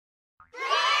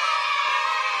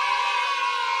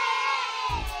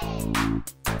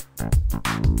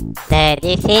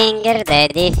Daddy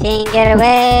finger,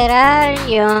 where are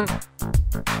you?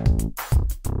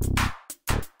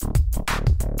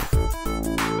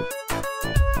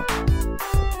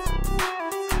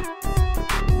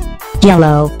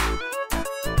 Yellow.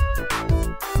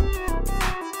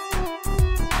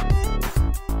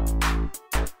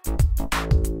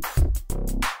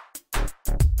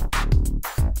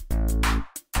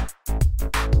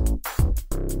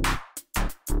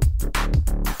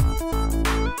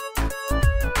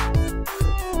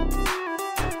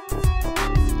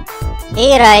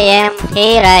 Here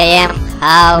I am,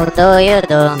 how do you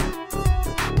do?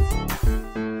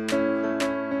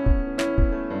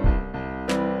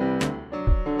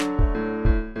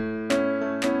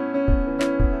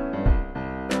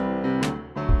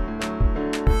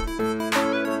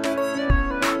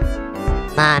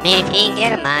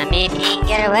 Mommy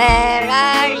finger, where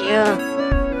are you?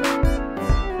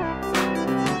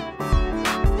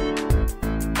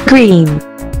 Green.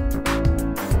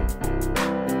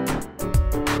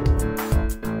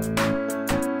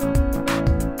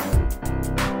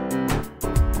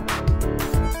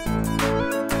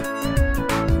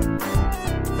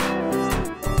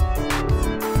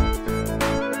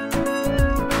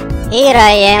 Here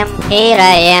I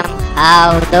am,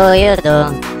 how do you do?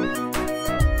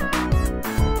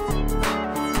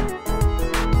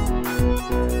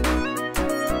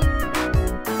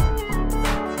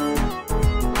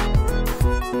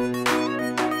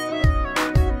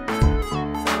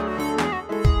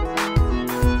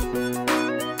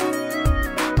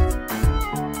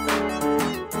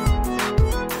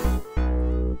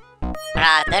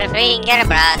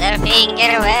 Brother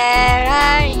finger, where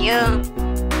are you?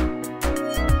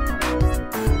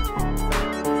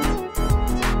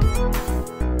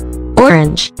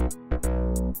 Orange.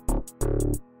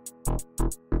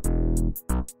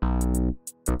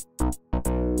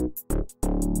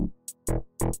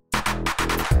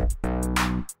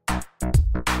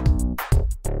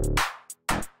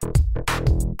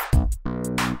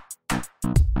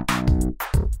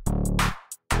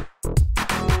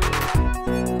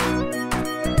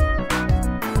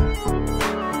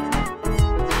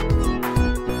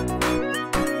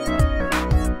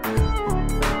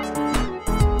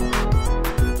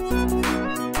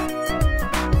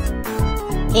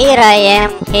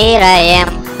 Here I am,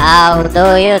 how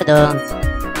do you do?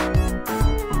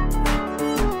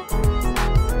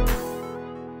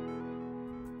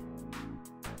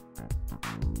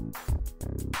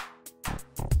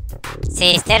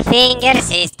 Sister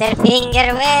finger,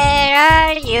 where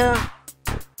are you?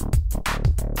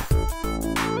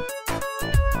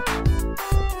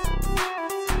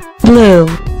 Blue.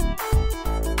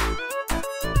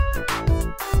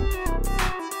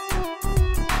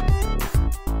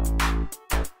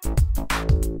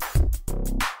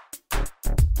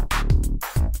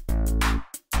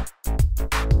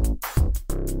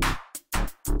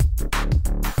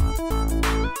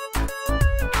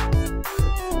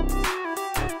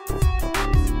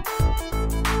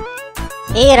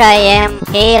 Here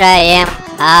I am,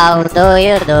 how do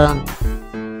you do?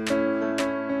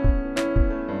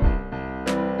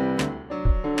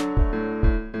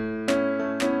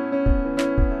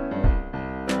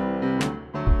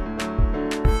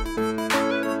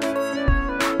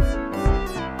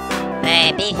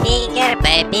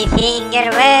 Baby finger,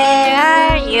 where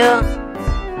are you?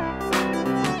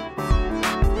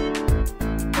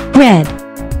 Red.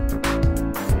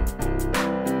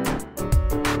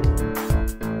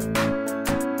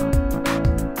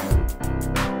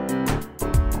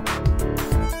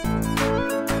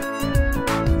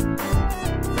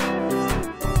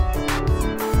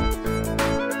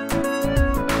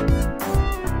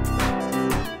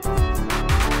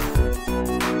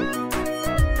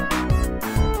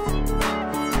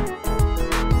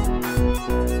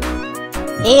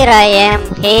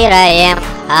 Here I am,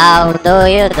 how do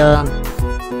you do?